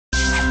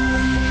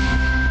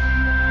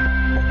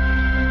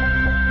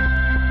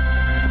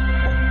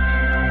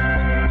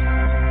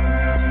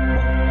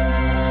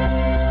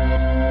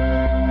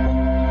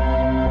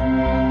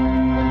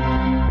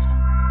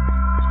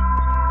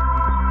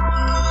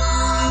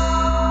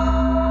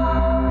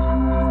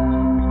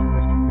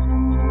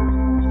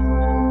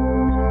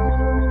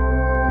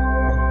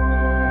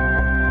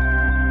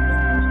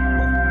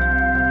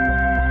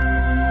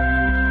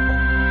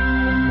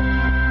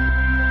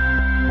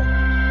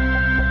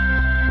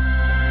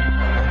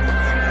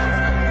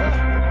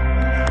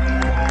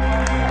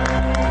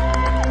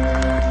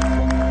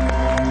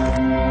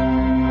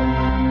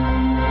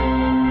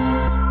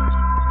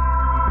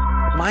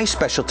My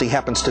specialty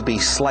happens to be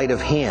sleight of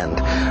hand,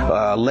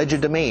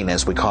 legerdemain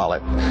as we call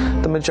it.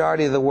 The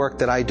majority of the work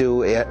that I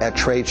do at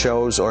trade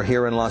shows or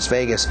here in Las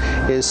Vegas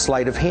is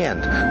sleight of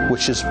hand,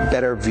 which is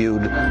better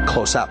viewed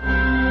close up.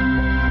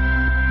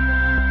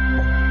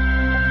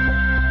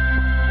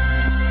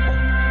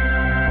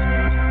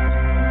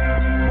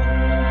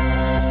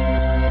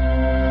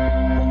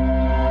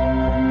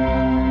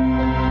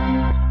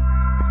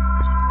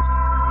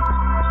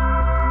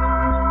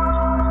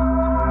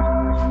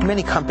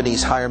 Many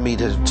companies hire me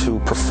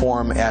to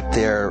perform at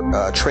their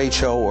trade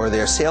show or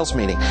their sales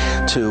meeting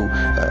to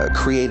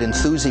create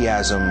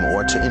enthusiasm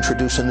or to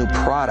introduce a new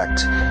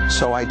product.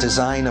 So I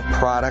design a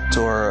product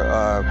or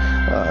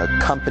a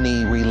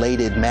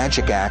company-related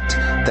magic act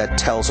that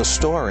tells a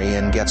story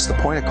and gets the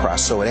point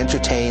across. So it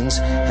entertains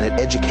and it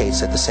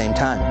educates at the same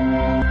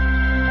time.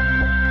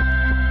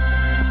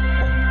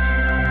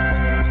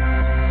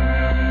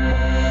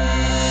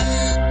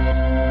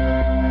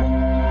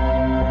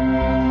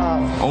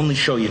 Only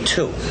show you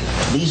two.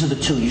 These are the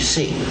two you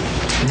see.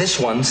 This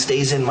one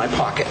stays in my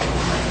pocket.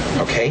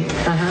 Okay?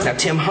 Now,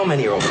 Tim, how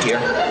many are over here?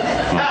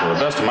 Well, to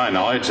the best of my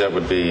knowledge, that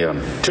would be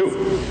two.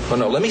 Oh,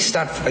 no, let me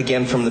start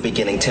again from the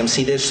beginning, Tim.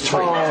 See, there's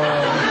three.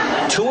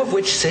 Two of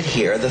which sit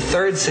here. The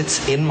third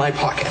sits in my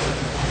pocket.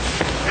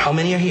 How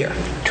many are here?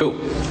 Two.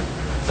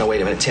 No, wait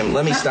a minute, Tim.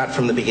 Let me start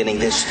from the beginning.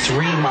 There's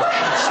three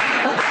Martians.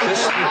 This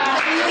is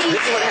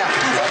what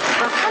happens.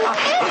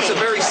 It's a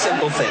very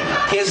simple thing.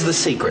 Here's the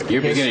secret.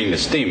 You're beginning to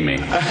steam me.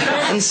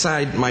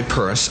 Inside my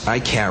purse, I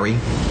carry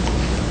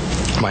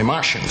my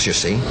Martians, you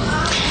see.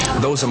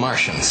 Those are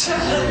Martians. See?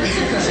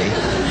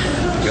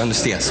 You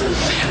understand?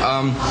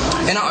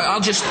 And I'll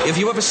just, have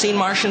you ever seen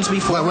Martians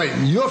before? Well, wait,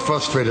 you're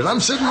frustrated.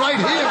 I'm sitting right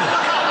here.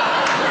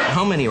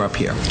 How many are up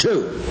here?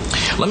 Two.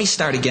 Let me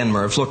start again,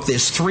 Merv. Look,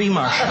 there's three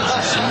Martians,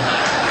 you see.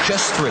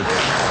 Just three.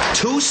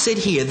 Two sit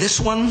here. This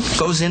one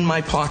goes in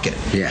my pocket.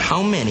 Yeah.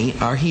 How many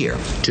are here?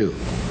 Two.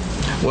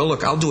 Well,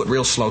 look, I'll do it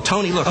real slow.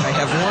 Tony, look, I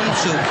have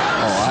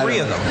 1, 2, 3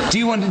 of them. Do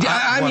you want to...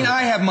 I mean,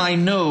 I have my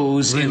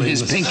nose in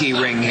his pinky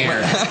ring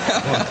here.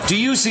 Do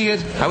you see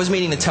it? I was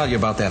meaning to tell you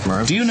about that,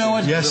 Merv. Do you know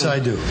it? Yes, I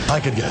do. I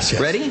could guess,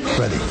 yes. Ready?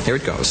 Ready. Here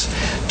it goes.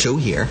 Two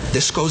here.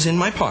 This goes in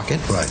my pocket.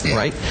 Right. Yeah.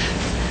 Right.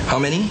 How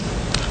many?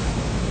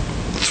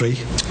 3.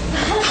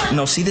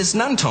 No, see, there's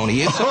none,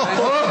 Tony.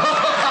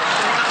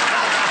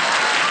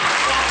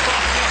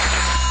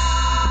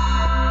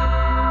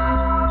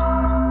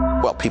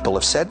 Well, people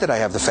have said that I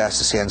have the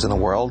fastest hands in the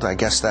world. I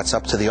guess that's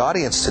up to the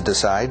audience to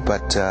decide,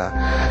 but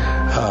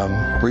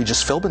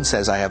Regis Philbin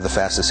says I have the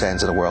fastest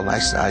hands in the world, and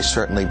I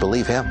certainly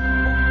believe him.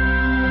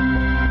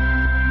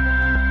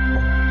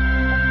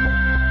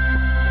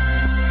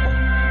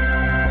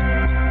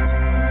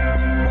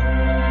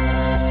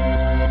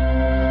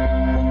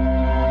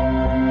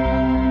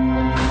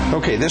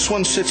 Okay, this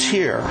one sits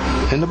here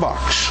in the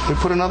box. We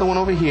put another one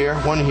over here,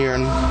 one here,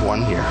 and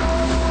one here.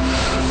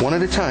 One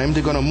at a time,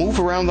 they're going to move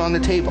around on the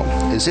table,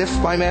 as if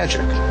by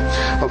magic.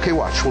 Okay,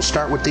 watch. We'll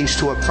start with these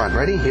two up front.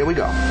 Ready? Here we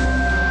go.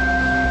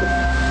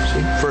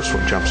 See? First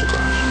one jumps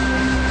across.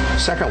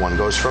 Second one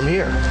goes from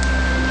here.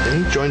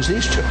 Then he joins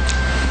these two.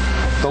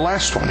 The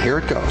last one, here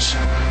it goes.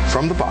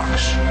 From the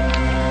box.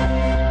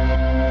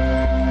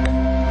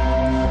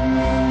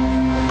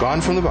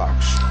 Gone from the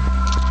box.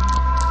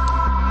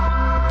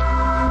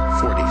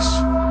 40s.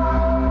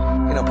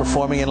 You know,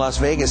 performing in Las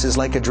Vegas is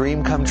like a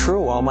dream come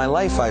true. All my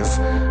life I've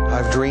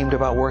dreamed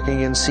about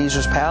working in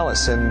Caesar's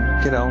Palace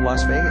and, you know,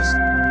 Las Vegas. Here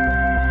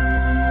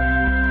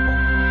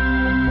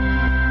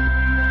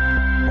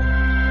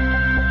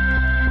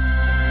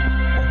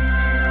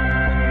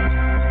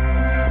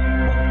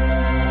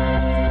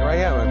I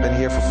am. I've been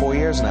here for 4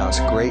 years now. It's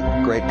a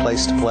great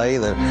place to play.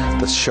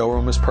 The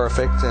showroom is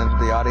perfect and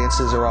the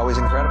audiences are always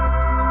incredible.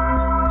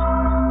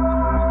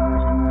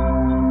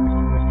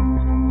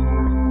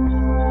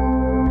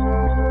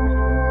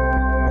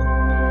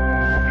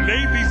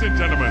 Ladies and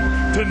gentlemen,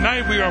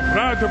 tonight we are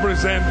proud to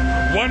present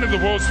one of the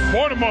world's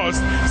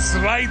foremost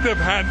sleight of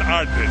hand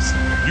artists.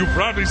 You've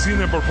probably seen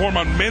him perform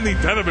on many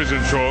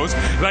television shows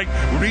like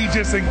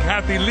Regis and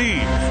Kathy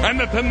Lee and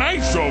The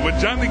Tonight Show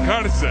with Johnny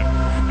Carson.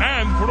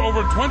 And for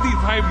over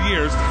 25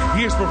 years,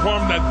 he has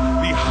performed at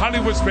the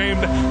Hollywood's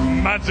famed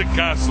Magic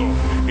Castle.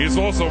 He's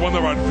also one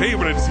of our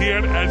favorites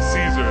here at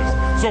Caesars.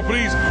 So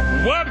please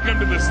welcome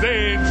to the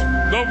stage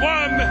the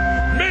one,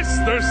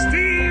 Mr.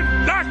 Steve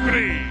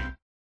Dacri.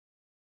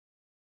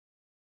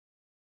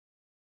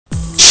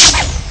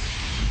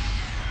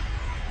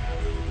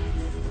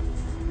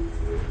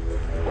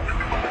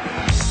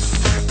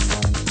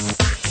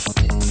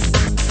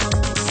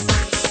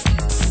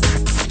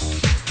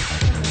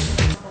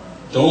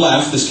 Don't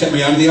laugh, this kept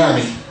me out of the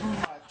Army.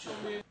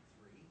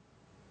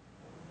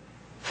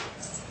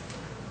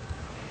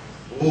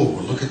 Oh,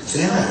 look at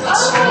that.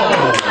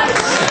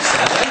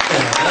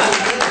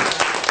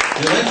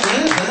 You like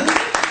that, huh?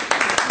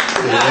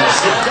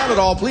 Done it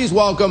all. Please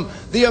welcome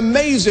the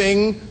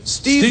amazing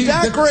Steve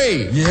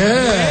Dacri.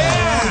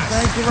 Yeah.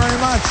 Thank you very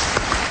much.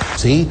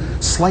 See?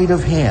 Sleight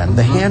of hand.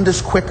 The hand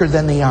is quicker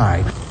than the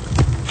eye.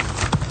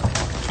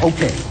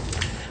 Okay.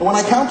 And when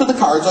I counted the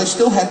cards, I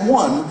still had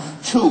 1,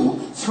 2,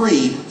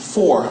 3,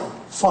 4,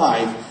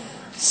 5,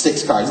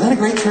 6 cards. Isn't that a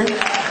great trick?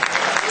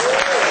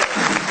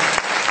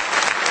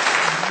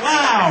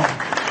 Wow.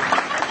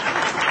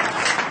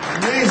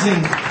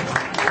 Amazing.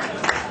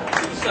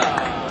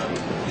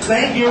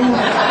 Thank you. And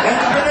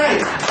good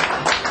night.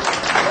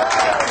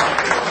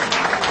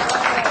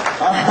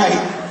 All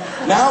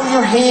right. Now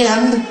your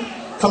hand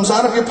comes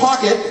out of your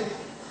pocket,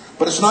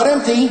 but it's not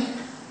empty.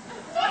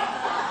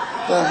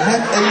 The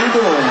heck are you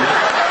doing?